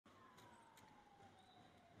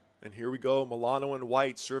And here we go, Milano and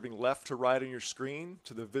White serving left to right on your screen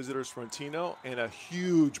to the visitors Trentino, and a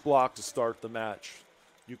huge block to start the match.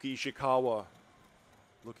 Yuki Ishikawa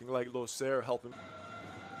looking like Loser helping.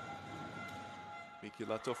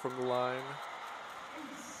 Mikiletto from the line.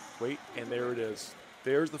 Wait, and there it is.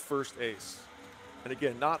 There's the first ace. And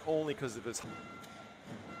again, not only because of his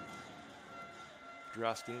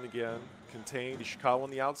Draskinen again, contained, Ishikawa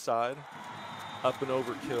on the outside, up and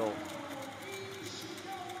overkill.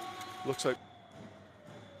 Looks like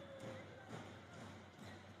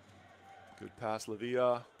good pass,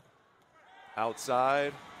 Lavia.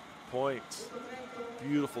 Outside, point.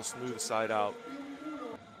 Beautiful smooth side out.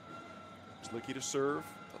 Slicky to serve,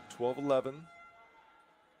 up 12-11.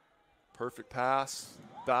 Perfect pass,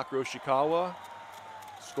 back row Ishikawa,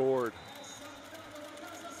 scored.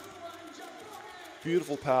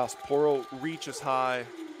 Beautiful pass, Poro reaches high,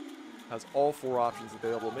 has all four options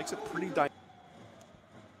available, makes it pretty dynamic.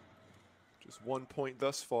 Just 1 point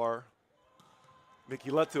thus far.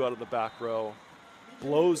 Mikiletto out of the back row,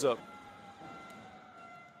 blows up.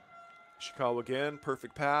 Ishikawa again,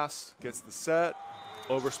 perfect pass, gets the set,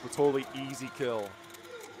 over Spatoli, easy kill.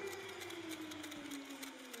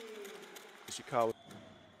 Ishikawa.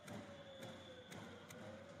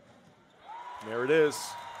 And there it is.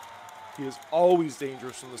 He is always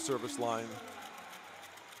dangerous from the service line.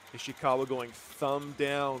 Ishikawa going thumb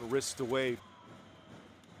down, wrist away.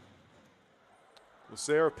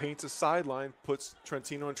 Lucera paints a sideline, puts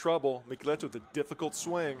Trentino in trouble. Mikiletto with a difficult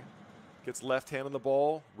swing. Gets left hand on the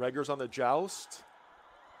ball. Reggers on the joust.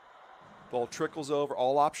 Ball trickles over,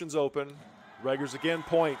 all options open. Reggers again,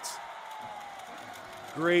 point.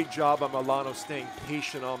 Great job by Milano staying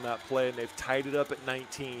patient on that play, and they've tied it up at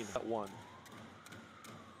 19 at 1.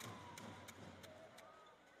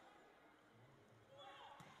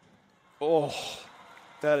 Oh,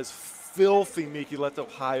 that is filthy Mikiletto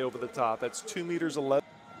high over the top. That's 2 meters 11.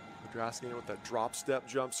 Draskinen with that drop step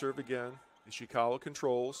jump serve again. Ishikawa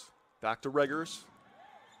controls. Back to Reggers.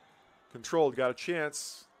 Controlled, got a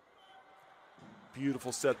chance.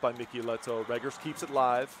 Beautiful set by Mikiletto. Reggers keeps it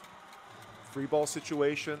live. Free ball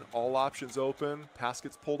situation, all options open. Pass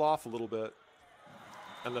gets pulled off a little bit.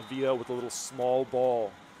 And Lavia with a little small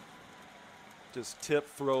ball. Just tip,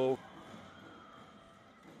 throw.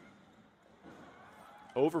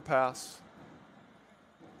 Overpass.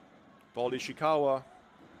 Ball to Ishikawa.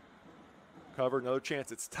 Cover, another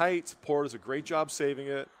chance. It's tight. Port does a great job saving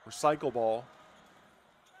it. Recycle ball.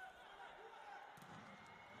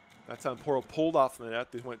 That time Poro pulled off the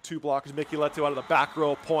net. They went 2 blockers. Mikiletto out of the back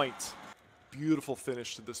row, point. Beautiful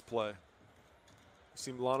finish to this play. You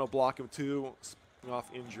see Milano block him too,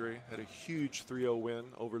 off injury. Had a huge 3-0 win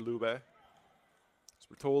over Lube.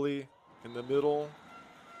 Sbertoli in the middle.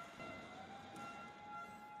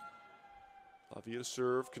 Lavia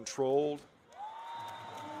serve, controlled.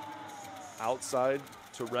 Outside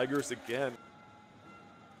to Reggers again.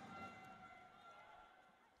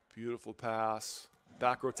 Beautiful pass.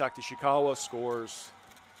 Back row attack to Ishikawa, scores.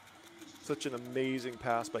 Such an amazing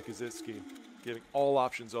pass by Kaczynski, giving all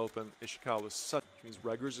options open. Ishikawa is such, means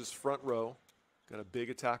Reggers is front row. Got a big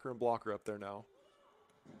attacker and blocker up there now.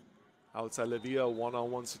 Outside Lavia,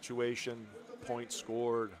 one-on-one situation, point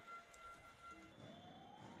scored.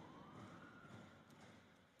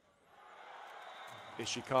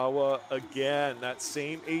 Ishikawa again, that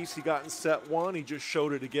same ace he got in set 1, he just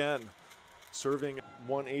showed it again. Serving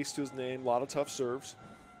 1 ace to his name, a lot of tough serves.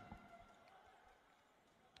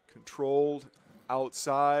 Controlled,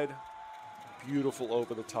 outside, beautiful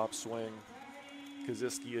over the top swing.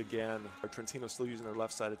 Kaczynski again. Trentino still using their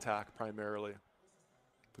left side attack primarily.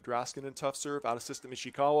 Draskinen tough serve, out of system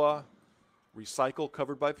Ishikawa. Recycle,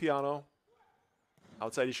 covered by Piano.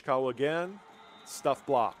 Outside Ishikawa again, stuff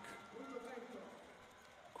block.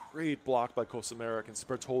 Great block by Kosameric, and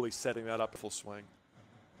Sbertoli setting that up full swing.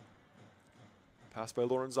 Pass by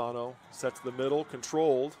Lorenzano, set to the middle,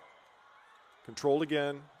 controlled. Controlled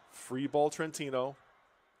again, free ball Trentino.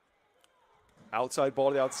 Outside ball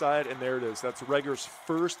to the outside, and there it is. That's Reggers'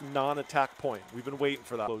 first non-attack point. We've been waiting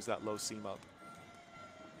for that. Close that low seam up.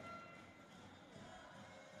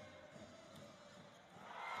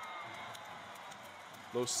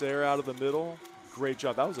 Loser out of the middle. Great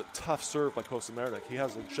job. That was a tough serve by Kosameric. He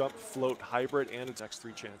has a jump, float, hybrid, and its next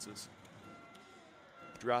 3 chances.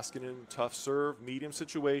 Draskinen, tough serve, medium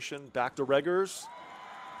situation. Back to Reggers.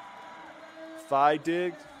 Thigh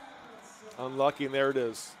dig. Unlucky, and there it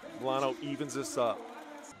is. Milano evens this up.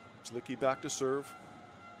 Zlicki back to serve.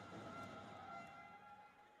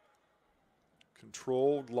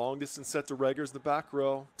 Controlled, long distance set to Reggers in the back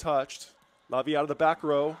row. Touched. Lavia out of the back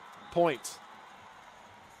row. Point.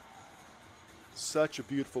 Such a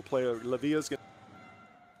beautiful player. Lavia's gonna.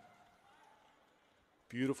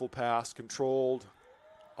 Beautiful pass, controlled,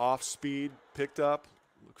 off speed, picked up.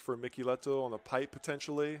 Look for Micheletto on the pipe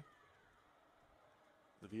potentially.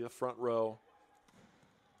 Lavia front row.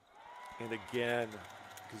 And again,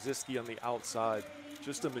 Kaziski on the outside.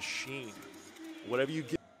 Just a machine. Whatever you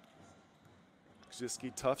get.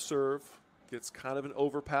 Kaziski, tough serve. Gets kind of an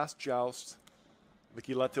overpass joust.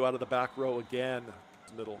 Micheletto out of the back row again.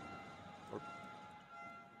 Middle.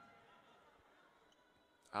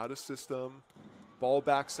 Out of system. Ball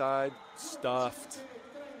backside. Stuffed.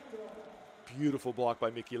 Beautiful block by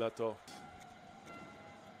Micheletto.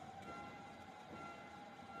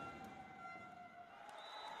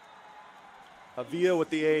 Avia with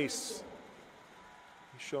the ace.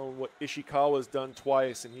 He's shown what Ishikawa's done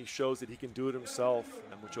twice, and he shows that he can do it himself,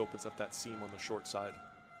 and which opens up that seam on the short side.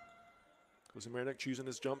 Kozumernik choosing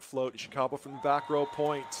his jump float. Ishikawa from the back row,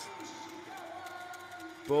 point.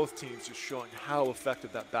 Both teams just showing how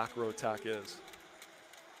effective that back row attack is.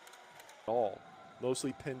 All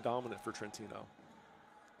mostly pin dominant for Trentino.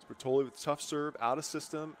 Bertoli with tough serve, out of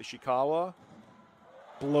system. Ishikawa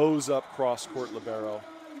blows up cross court libero.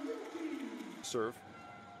 Serve.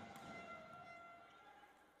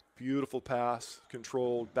 Beautiful pass,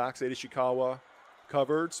 controlled, backside Ishikawa,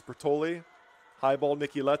 covered, Bertoli, high ball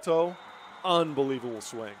Micheletto, unbelievable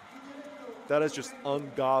swing. That is just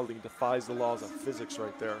ungodly, defies the laws of physics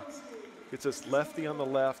right there. Gets us lefty on the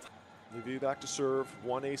left. Levy back to serve,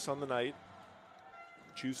 one ace on the night.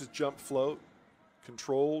 Chooses jump float,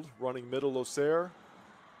 controlled, running middle Auxerre,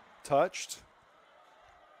 touched.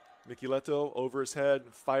 Micheletto over his head,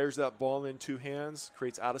 fires that ball in two hands,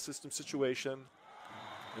 creates out of system situation,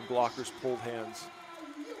 and blockers pulled hands.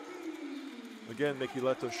 Again,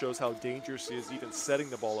 Micheletto shows how dangerous he is even setting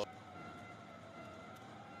the ball up.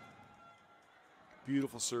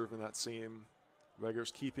 Beautiful serve in that seam.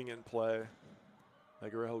 Reger's keeping it in play.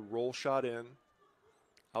 Megarejo roll shot in.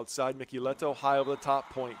 Outside Micheletto, high over the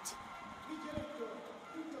top, point.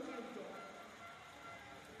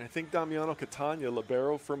 And I think Damiano Catania,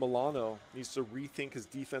 libero for Milano, needs to rethink his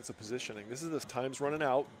defensive positioning. This is the time's running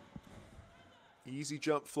out. Easy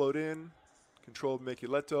jump float in, controlled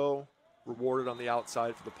Micheletto, rewarded on the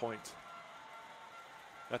outside for the point.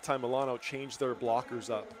 That time Milano changed their blockers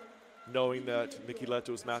up, knowing that Micheletto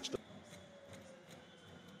was matched up.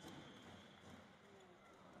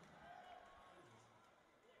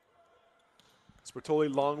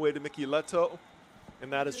 Bertoli long way to Micheletto,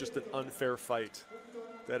 and that is just an unfair fight.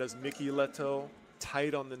 That is Micheletto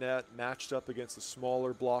tight on the net, matched up against a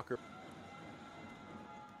smaller blocker.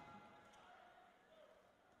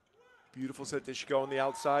 Beautiful set to Ishikawa on the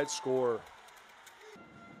outside, score.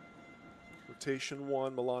 Rotation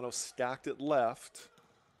one, Milano stacked it left.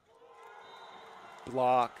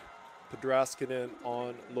 Block, Pedraskinen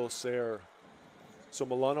on Loser. So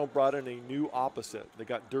Milano brought in a new opposite. They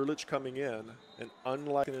got Derlich coming in, and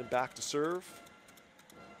unlike it back to serve.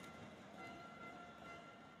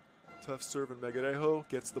 Tough serve, and Megarejo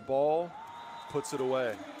gets the ball, puts it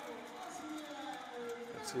away.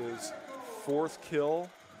 That's his fourth kill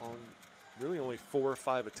on really only 4 or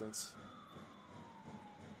 5 attempts.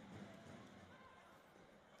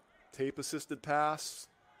 Tape assisted pass,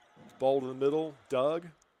 ball to the middle, dug.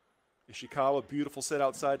 Ishikawa, beautiful set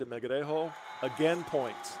outside to Megarejo. Again,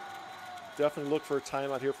 point. Definitely look for a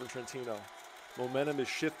timeout here from Trentino. Momentum is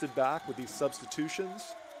shifted back with these substitutions.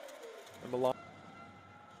 And Milano.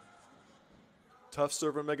 Tough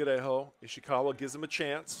server Megarejo. Ishikawa gives him a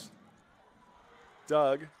chance.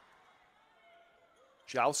 Dug.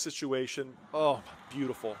 Joust situation. Oh,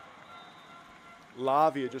 beautiful.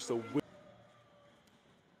 Lavia just a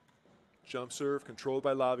jump serve controlled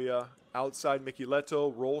by Lavia. Outside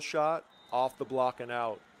Micheletto, roll shot, off the block and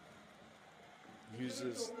out.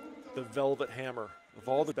 Uses the velvet hammer. Of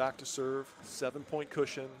all the back to serve, 7-point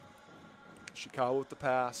cushion. Ishikawa with the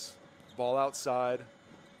pass. Ball outside,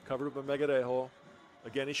 covered by Megarejo.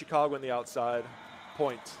 Again, Ishikawa on the outside,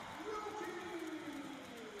 point.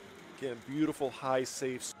 Again, beautiful high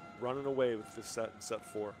safes, running away with this set in set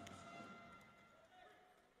 4.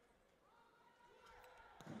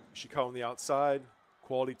 Ishikawa on the outside,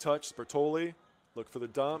 quality touch, Bertoli, look for the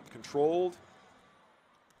dump, controlled.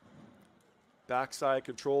 Backside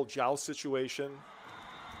control, joust situation.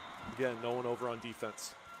 Again, no one over on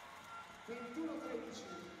defense.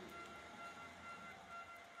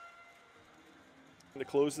 To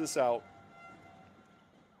close this out,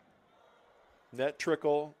 net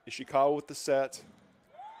trickle, Ishikawa with the set.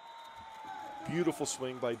 Beautiful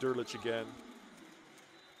swing by Derlich again.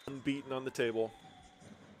 Unbeaten on the table.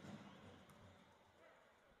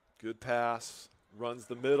 Good pass, Runs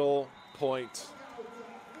the middle, point.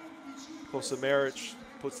 Kosomaric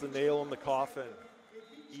puts the nail in the coffin.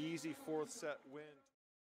 Easy fourth set win.